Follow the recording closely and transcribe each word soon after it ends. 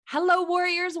Hello,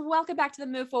 warriors. Welcome back to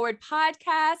the Move Forward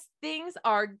podcast. Things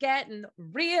are getting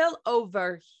real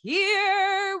over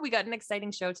here. We got an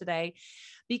exciting show today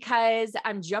because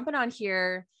I'm jumping on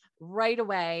here right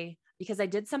away because I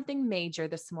did something major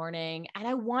this morning and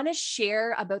I want to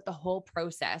share about the whole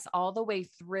process all the way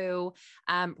through.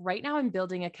 Right now I'm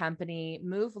building a company,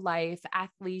 Move Life,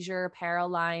 athleisure apparel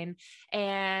line,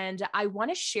 and I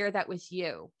want to share that with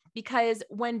you because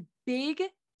when big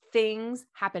things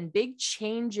happen, big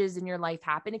changes in your life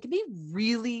happen, it can be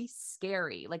really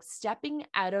scary. Like stepping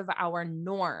out of our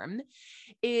norm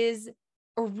is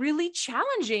a really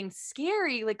challenging,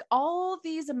 scary, like all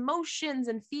these emotions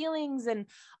and feelings and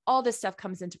all this stuff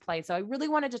comes into play. So I really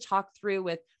wanted to talk through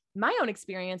with my own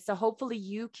experience. So hopefully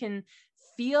you can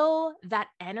feel that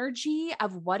energy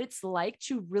of what it's like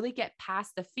to really get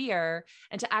past the fear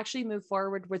and to actually move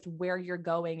forward with where you're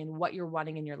going and what you're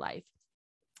wanting in your life.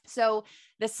 So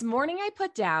this morning I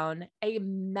put down a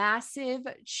massive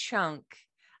chunk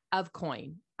of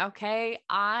coin. Okay.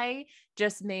 I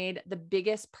just made the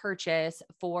biggest purchase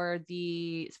for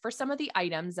some of the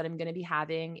items that I'm going to be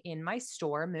having in my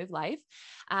store, Move Life.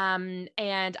 And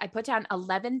I put down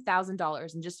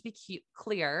 $11,000. And just to be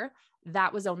clear,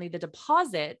 that was only the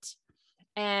deposit.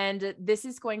 And this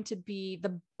is going to be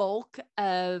the bulk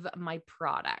of my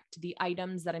product, the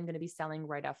items that I'm going to be selling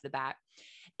right off the bat.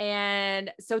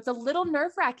 And so it's a little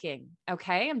nerve-wracking.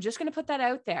 Okay. I'm just going to put that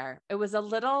out there. It was a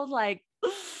little like,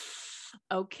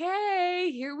 okay,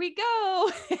 here we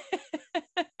go.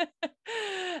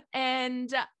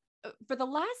 And for the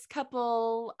last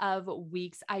couple of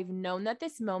weeks, I've known that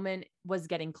this moment was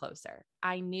getting closer.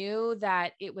 I knew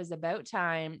that it was about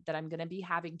time that I'm going to be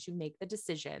having to make the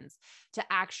decisions to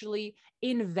actually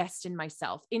invest in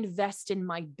myself, invest in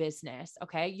my business.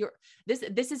 Okay.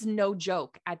 This is no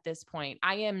joke at this point.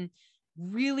 I am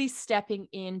really stepping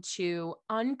into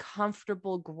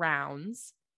uncomfortable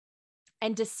grounds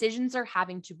and decisions are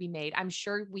having to be made. I'm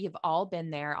sure we have all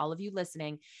been there. All of you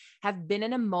listening have been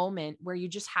in a moment where you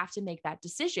just have to make that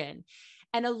decision.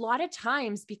 And a lot of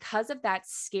times, because of that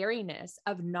scariness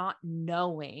of not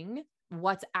knowing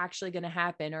what's actually going to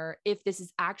happen or if this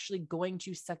is actually going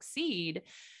to succeed,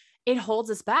 it holds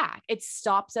us back. It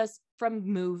stops us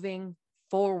from moving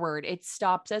forward. It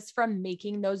stops us from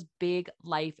making those big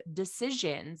life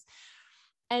decisions.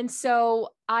 And so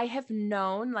I have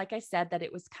known, like I said, that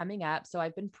it was coming up. So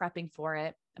I've been prepping for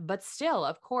it. But still,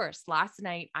 of course, last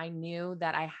night I knew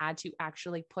that I had to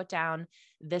actually put down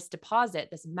this deposit,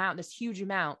 this amount, this huge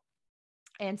amount.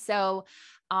 And so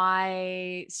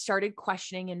I started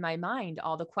questioning in my mind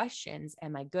all the questions.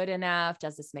 Am I good enough?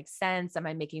 Does this make sense? Am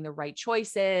I making the right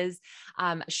choices?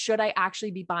 Should I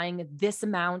actually be buying this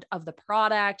amount of the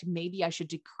product? Maybe I should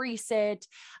decrease it.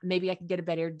 Maybe I can get a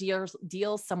better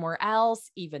deal somewhere else,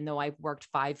 even though I've worked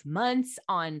 5 months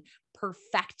on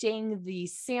perfecting the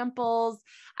samples.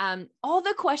 All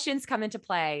the questions come into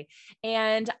play.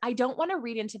 And I don't want to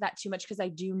read into that too much because I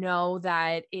do know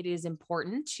that it is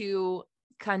important to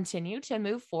continue to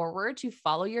move forward, to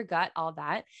follow your gut, all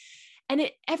that. And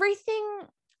everything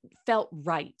felt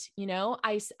right. You know,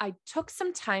 I took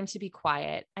some time to be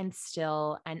quiet and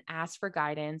still and ask for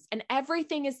guidance. And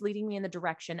everything is leading me in the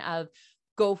direction of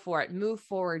go for it, move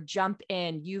forward, jump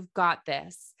in. You've got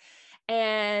this.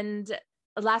 And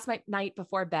last night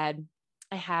before bed,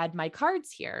 I had my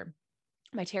cards here,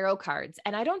 my tarot cards,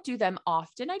 and I don't do them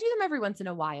often. I do them every once in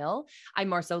a while. I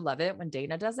more so love it when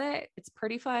Dana does it. It's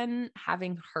pretty fun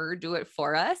having her do it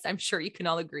for us. I'm sure you can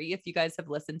all agree if you guys have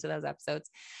listened to those episodes.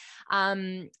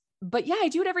 But yeah, I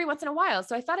do it every once in a while.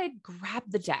 So I thought I'd grab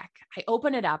the deck. I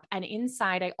open it up and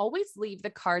inside, I always leave the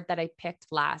card that I picked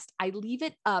last. I leave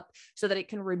it up so that it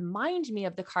can remind me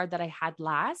of the card that I had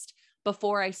last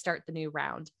before I start the new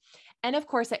round. And of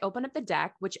course, I open up the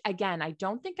deck, which again, I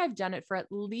don't think I've done it for at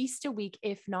least a week,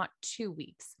 if not 2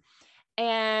 weeks.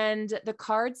 And the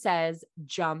card says,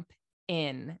 jump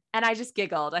in. And I just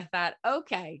giggled. I thought,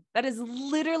 okay, that is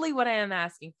literally what I am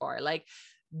asking for. Like,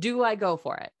 do I go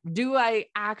for it? Do I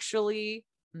actually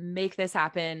make this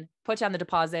happen? Put down the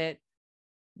deposit,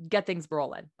 get things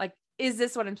rolling? Like, is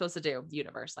this what I'm supposed to do,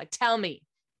 universe? Like, tell me.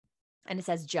 And it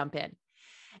says, jump in.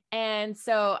 And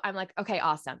so I'm like, okay,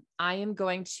 awesome. I am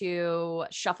going to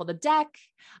shuffle the deck.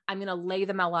 I'm going to lay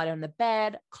them all out on the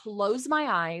bed, close my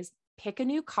eyes, pick a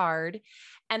new card.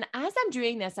 And as I'm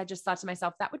doing this, I just thought to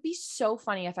myself, that would be so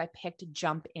funny if I picked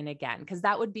jump in again, because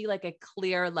that would be like a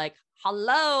clear, like,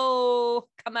 hello,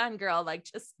 come on, girl, like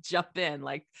just jump in.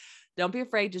 Like, don't be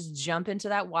afraid. Just jump into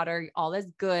that water. All is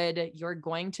good. You're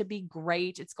going to be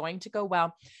great. It's going to go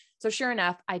well. So sure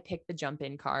enough, I picked the jump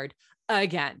in card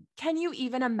again. Can you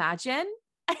even imagine?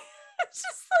 It's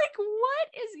just like,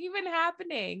 what is even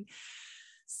happening?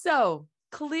 So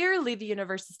clearly the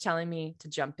universe is telling me to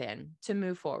jump in, to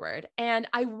move forward. And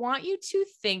I want you to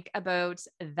think about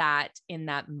that in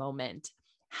that moment.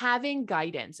 Having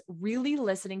guidance, really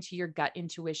listening to your gut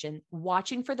intuition,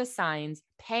 watching for the signs,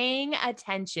 paying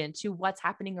attention to what's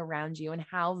happening around you and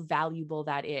how valuable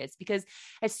that is. Because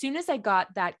as soon as I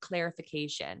got that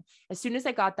clarification, as soon as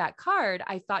I got that card,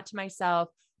 I thought to myself,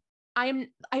 I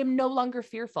am no longer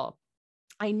fearful.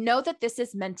 I know that this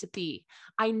is meant to be.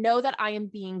 I know that I am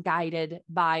being guided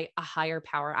by a higher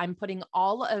power. I'm putting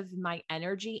all of my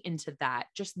energy into that,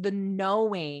 just the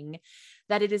knowing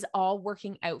that it is all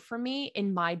working out for me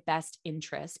in my best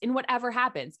interest in whatever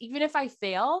happens. Even if I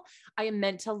fail, I am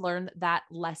meant to learn that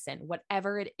lesson.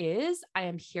 Whatever it is, I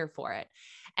am here for it.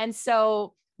 And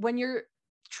so when you're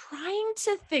trying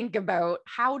to think about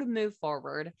how to move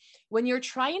forward, when you're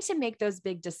trying to make those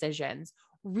big decisions,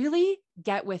 really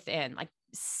get within, like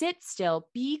sit still,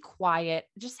 be quiet,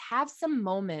 just have some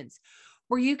moments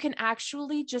where you can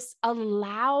actually just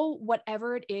allow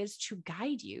whatever it is to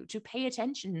guide you, to pay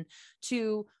attention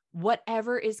to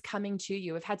whatever is coming to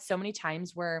you. I've had so many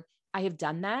times where I have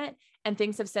done that and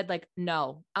things have said like,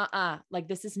 no, like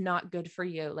this is not good for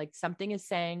you. Like something is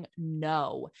saying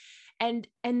no. And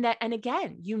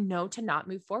again, you know, to not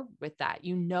move forward with that.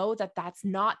 You know that that's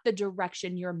not the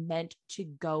direction you're meant to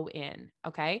go in.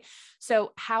 Okay.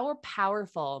 So how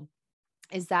powerful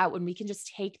is that when we can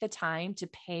just take the time to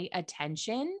pay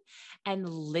attention and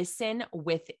listen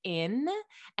within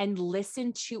and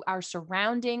listen to our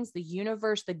surroundings, the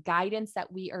universe, the guidance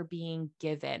that we are being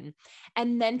given,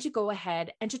 and then to go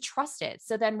ahead and to trust it.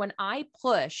 So then when I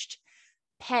pushed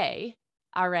pay,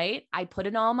 all right, I put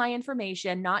in all my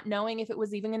information, not knowing if it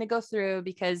was even going to go through,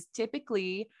 because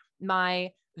typically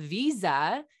my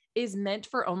Visa is meant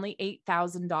for only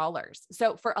 $8,000.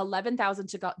 So for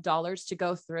 $11,000 to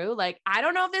go through, like, I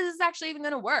don't know if this is actually even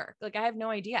going to work. Like, I have no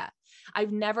idea.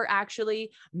 I've never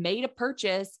actually made a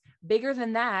purchase bigger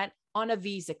than that on a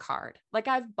Visa card. Like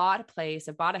I've bought a place,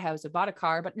 I've bought a house, I've bought a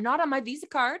car, but not on my Visa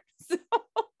card. So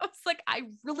it's like, I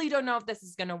really don't know if this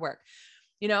is going to work.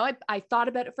 You know, I thought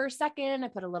about it for a second. I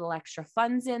put a little extra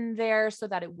funds in there so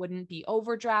that it wouldn't be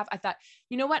overdraft. I thought,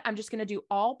 you know what? I'm just going to do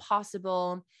all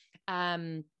possible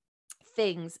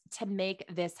things to make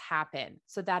this happen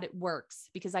so that it works,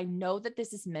 because I know that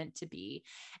this is meant to be.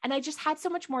 And I just had so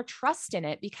much more trust in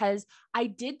it because I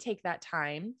did take that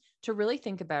time to really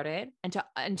think about it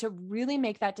and to really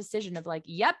make that decision of like,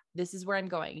 yep, this is where I'm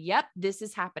going. Yep, this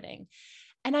is happening.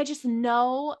 And I just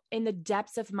know in the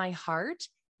depths of my heart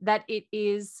that it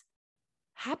is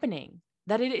happening,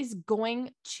 that it is going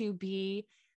to be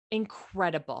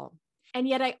incredible. And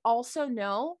yet I also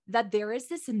know that there is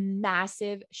this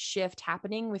massive shift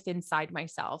happening within inside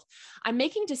myself. I'm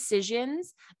making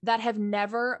decisions that have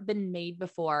never been made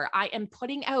before. I am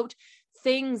putting out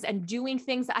things and doing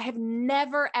things that I have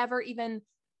never, ever even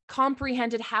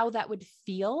comprehended how that would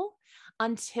feel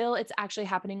until it's actually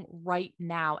happening right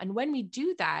now. And when we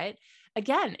do that,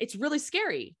 again, it's really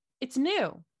scary. It's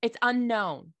new. It's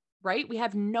unknown, right? We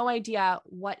have no idea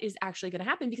what is actually going to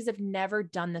happen because I've never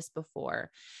done this before.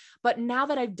 But now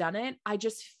that I've done it, I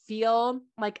just feel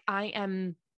like I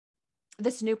am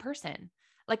this new person.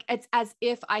 Like it's as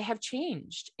if I have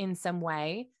changed in some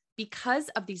way because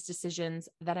of these decisions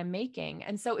that I'm making.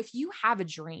 And so if you have a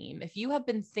dream, if you have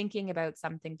been thinking about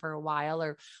something for a while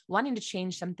or wanting to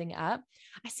change something up,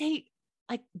 I say,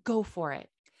 like, go for it.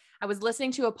 I was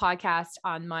listening to a podcast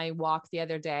on my walk the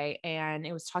other day, and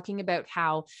it was talking about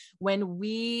how when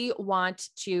we want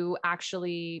to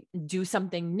actually do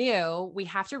something new, we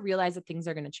have to realize that things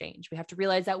are going to change. We have to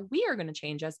realize that we are going to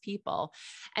change as people.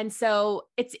 And so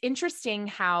it's interesting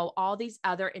how all these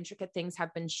other intricate things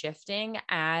have been shifting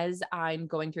as I'm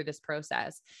going through this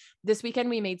process. This weekend,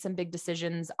 we made some big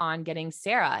decisions on getting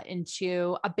Sarah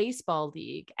into a baseball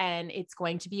league, and it's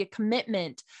going to be a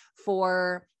commitment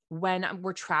for when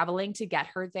we're traveling to get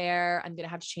her there. I'm going to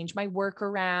have to change my work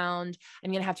around. I'm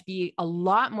going to have to be a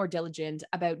lot more diligent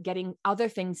about getting other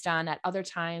things done at other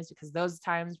times because those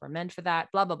times were meant for that,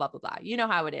 blah, blah, blah, blah, blah. You know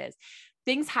how it is.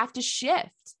 Things have to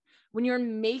shift when you're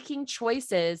making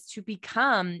choices to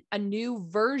become a new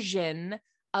version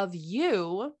of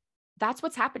you. That's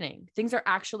what's happening. Things are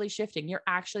actually shifting. You're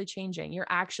actually changing. You're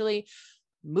actually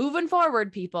moving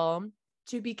forward, people,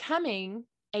 to becoming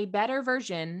a better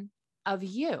version of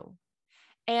you.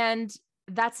 And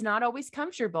that's not always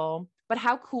comfortable, but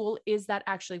how cool is that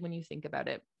actually when you think about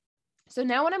it? So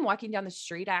now when I'm walking down the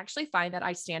street, I actually find that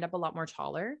I stand up a lot more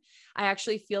taller. I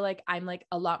actually feel like I'm like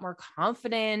a lot more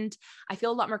confident. I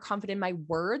feel a lot more confident in my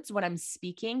words when I'm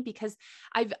speaking because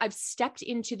I've stepped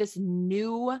into this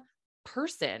new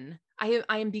person. I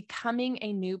am becoming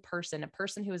a new person, a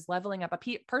person who is leveling up,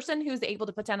 a person who's able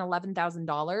to put down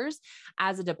 $11,000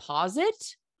 as a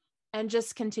deposit and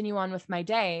just continue on with my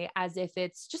day as if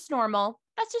it's just normal.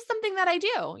 That's just something that I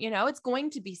do. It's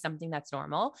going to be something that's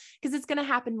normal because it's going to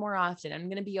happen more often. I'm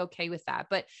going to be okay with that.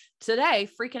 But today,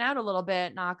 freaking out a little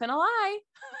bit, not going to lie.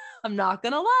 I'm not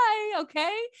going to lie.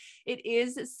 Okay. It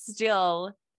is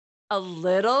still a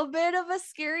little bit of a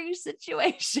scary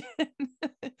situation,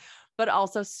 but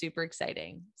also super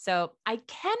exciting. So I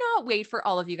cannot wait for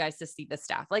all of you guys to see this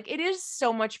stuff. Like, it is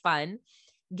so much fun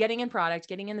getting in product,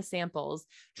 getting in the samples,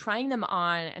 trying them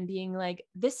on and being like,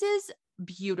 this is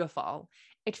beautiful.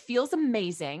 It feels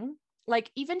amazing.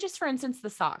 Like, even just for instance, the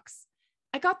socks.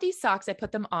 I got these socks, I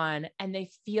put them on and they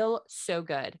feel so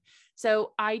good.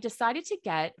 So I decided to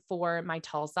get for my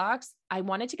tall socks, I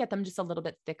wanted to get them just a little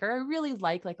bit thicker. I really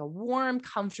like a warm,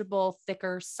 comfortable,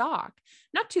 thicker sock,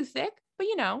 not too thick, but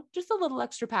just a little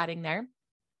extra padding there.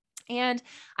 And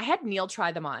I had Neil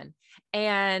try them on,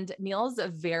 and Neil's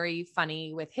very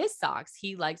funny with his socks.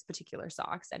 He likes particular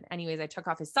socks. And anyways, I took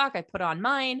off his sock, I put on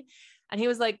mine, and he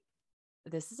was like,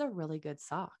 this is a really good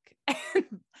sock.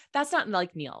 That's not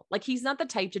like Neil. Like, he's not the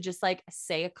type to just like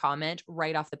say a comment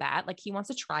right off the bat. Like, he wants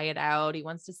to try it out. He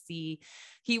wants to see.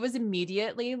 He was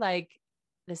immediately like,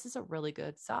 this is a really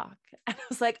good sock. And I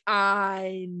was like,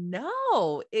 I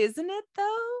know, isn't it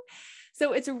though?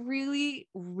 So it's really,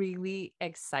 really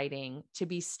exciting to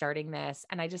be starting this.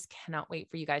 And I just cannot wait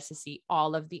for you guys to see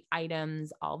all of the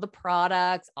items, all the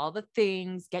products, all the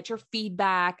things, get your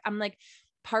feedback. I'm like,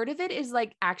 part of it is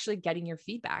like actually getting your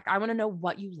feedback. I want to know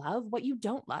what you love, what you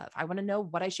don't love. I want to know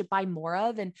what I should buy more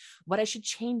of and what I should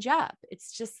change up.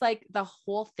 It's just like the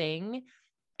whole thing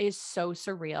is so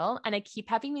surreal. And I keep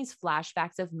having these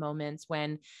flashbacks of moments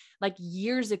when, like,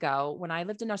 years ago, when I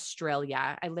lived in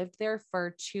Australia, I lived there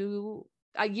for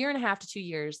a year and a half to 2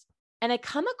 years. And I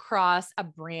come across a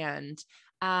brand,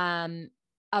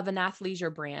 of an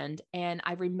athleisure brand. And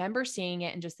I remember seeing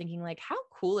it and just thinking like, how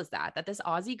cool is that this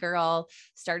Aussie girl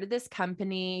started this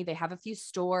company. They have a few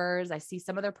stores. I see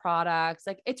some of their products.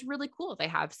 Like, it's really cool. They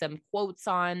have some quotes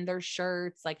on their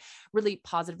shirts, like really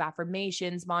positive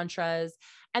affirmations, mantras,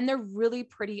 and they're really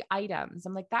pretty items.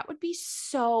 I'm like, that would be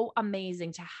so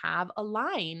amazing to have a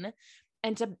line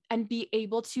and be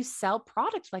able to sell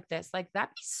products like this. Like,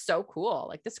 that'd be so cool.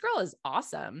 Like, this girl is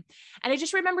awesome. And I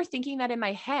just remember thinking that in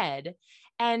my head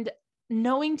and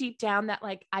knowing deep down that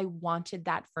like, I wanted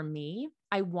that for me.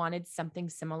 I wanted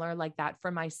something similar like that for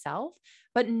myself,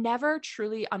 but never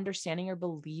truly understanding or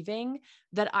believing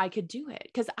that I could do it.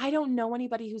 Cause I don't know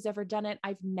anybody who's ever done it.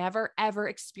 I've never, ever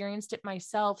experienced it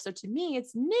myself. So to me,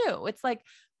 it's new. It's like,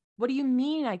 what do you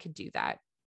mean I could do that?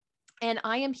 And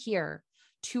I am here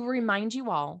to remind you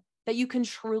all that you can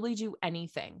truly do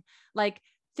anything. Like,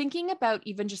 thinking about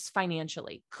even just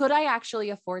financially, could I actually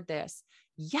afford this?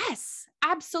 Yes,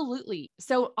 absolutely.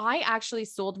 So I actually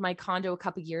sold my condo a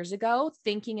couple years ago,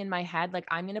 thinking in my head, like,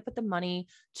 I'm going to put the money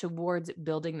towards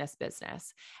building this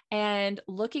business. And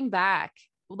looking back,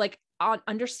 like,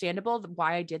 understandable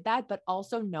why I did that, but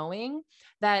also knowing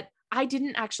that I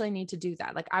didn't actually need to do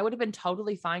that. Like, I would have been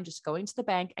totally fine just going to the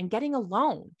bank and getting a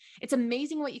loan. It's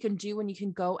amazing what you can do when you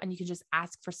can go and you can just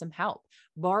ask for some help,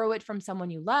 borrow it from someone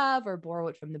you love or borrow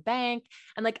it from the bank.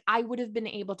 And like, I would have been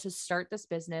able to start this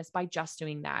business by just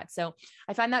doing that. So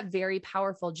I find that very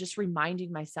powerful, just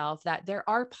reminding myself that there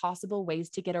are possible ways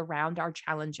to get around our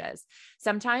challenges.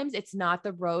 Sometimes it's not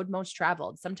the road most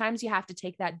traveled. Sometimes you have to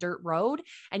take that dirt road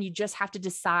and you just have to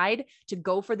decide to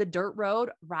go for the dirt road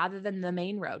rather than the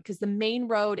main road. Because the main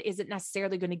road isn't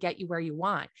necessarily going to get you where you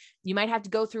want. You might have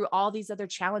to go through all these other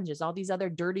challenges, all these other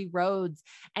dirty roads,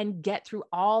 and get through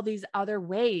all these other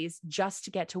ways just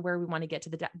to get to where we want to get to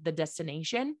the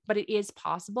destination. But it is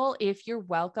possible if you're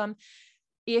welcome,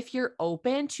 if you're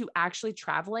open to actually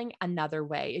traveling another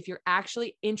way, if you're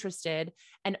actually interested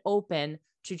and open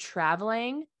to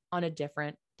traveling on a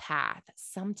different path.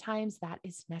 Sometimes that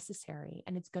is necessary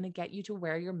and it's going to get you to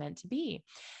where you're meant to be.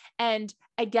 And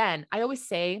again, I always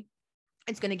say,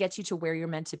 it's going to get you to where you're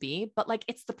meant to be, but like,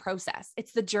 it's the process.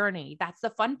 It's the journey. That's the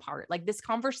fun part. Like this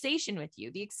conversation with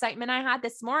you, the excitement I had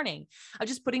this morning of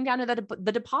just putting down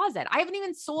the deposit. I haven't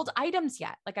even sold items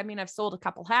yet. Like, I mean, I've sold a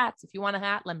couple hats. If you want a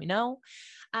hat, let me know.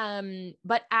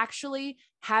 But actually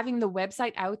having the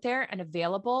website out there and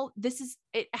available,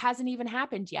 it hasn't even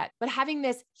happened yet, but having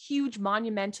this huge,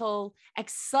 monumental,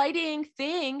 exciting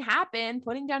thing happen,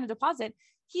 putting down a deposit,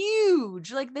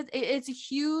 huge, like it's a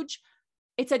huge,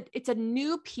 it's a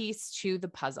new piece to the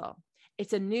puzzle.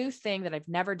 It's a new thing that I've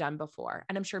never done before.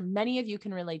 And I'm sure many of you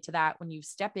can relate to that when you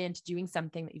step into doing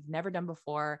something that you've never done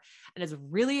before and is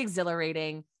really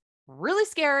exhilarating. really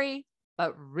scary,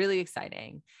 but really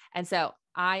exciting. And so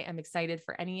I am excited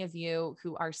for any of you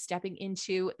who are stepping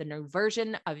into the new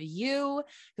version of you,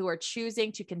 who are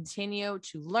choosing to continue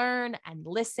to learn and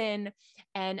listen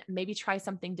and maybe try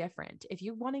something different. If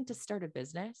you're wanting to start a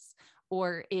business,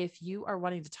 or if you are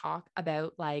wanting to talk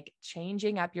about like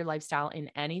changing up your lifestyle in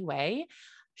any way,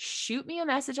 shoot me a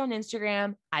message on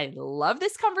Instagram. I love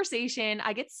this conversation.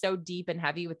 I get so deep and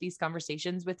heavy with these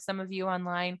conversations with some of you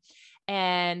online.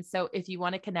 And so if you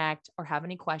want to connect or have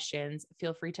any questions,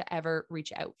 feel free to ever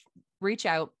reach out,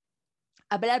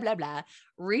 blah, blah, blah,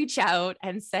 reach out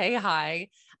and say hi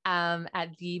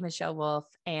at the Michelle Wolf.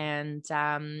 And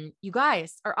you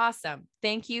guys are awesome.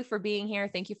 Thank you for being here.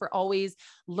 Thank you for always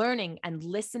learning and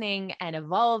listening and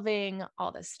evolving,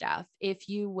 all this stuff. If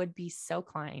you would be so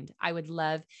kind, I would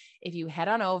love if you head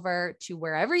on over to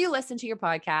wherever you listen to your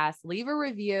podcast, leave a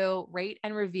review, rate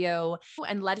and review,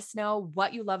 and let us know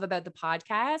what you love about the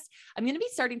podcast. I'm going to be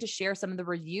starting to share some of the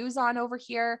reviews on over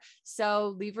here.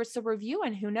 So leave us a review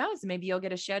and who knows, maybe you'll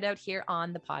get a shout out here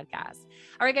on the podcast.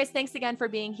 All right, guys, thanks again for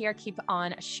being here. Keep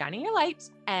on shining your light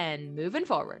and moving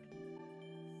forward.